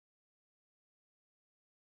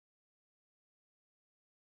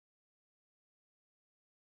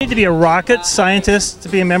Need to be a rocket scientist to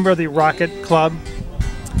be a member of the Rocket Club?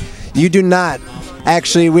 You do not.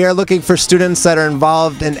 Actually, we are looking for students that are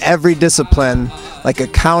involved in every discipline, like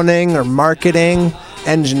accounting or marketing,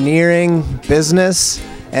 engineering, business,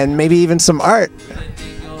 and maybe even some art.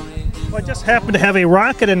 Well, I just happen to have a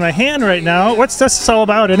rocket in my hand right now. What's this all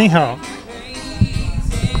about anyhow?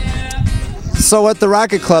 So what the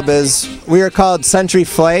Rocket Club is, we are called Century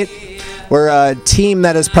Flight. We're a team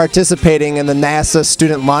that is participating in the NASA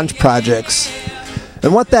student launch projects.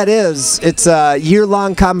 And what that is, it's a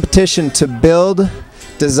year-long competition to build,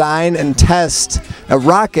 design, and test a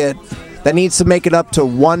rocket that needs to make it up to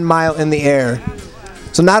 1 mile in the air.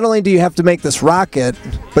 So not only do you have to make this rocket,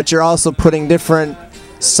 but you're also putting different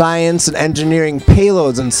science and engineering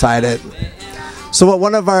payloads inside it. So what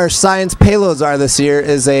one of our science payloads are this year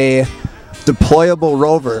is a deployable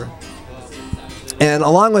rover. And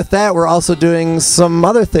along with that, we're also doing some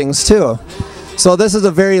other things too. So this is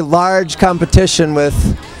a very large competition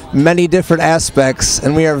with many different aspects,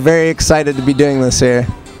 and we are very excited to be doing this here.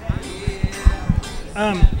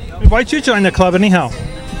 Why'd you join the club anyhow?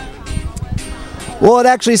 Well, it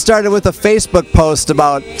actually started with a Facebook post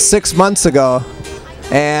about 6 months ago,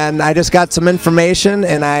 and I just got some information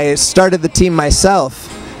and I started the team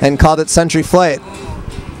myself and called it Century Flight.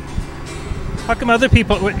 How come other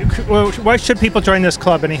people, why should people join this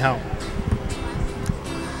club anyhow?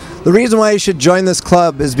 The reason why you should join this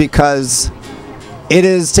club is because it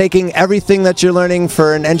is taking everything that you're learning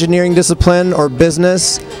for an engineering discipline or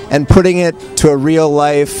business and putting it to a real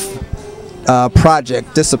life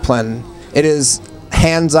project discipline. It is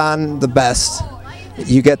hands-on the best.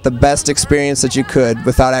 You get the best experience that you could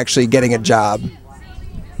without actually getting a job.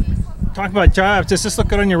 Talk about jobs, does this look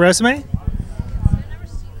good on your resume?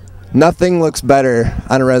 Nothing looks better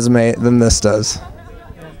on a resume than this does.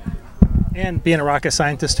 And being a rocket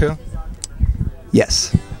scientist too?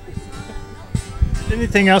 Yes.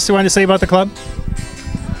 Anything else you want to say about the club?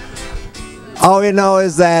 All we know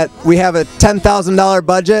is that we have a $10,000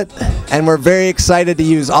 budget, and we're very excited to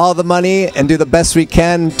use all the money and do the best we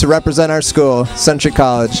can to represent our school, Century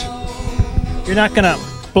College. You're not going to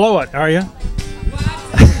blow it, are you?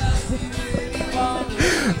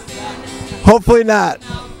 Hopefully not.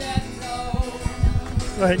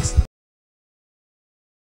 Thanks.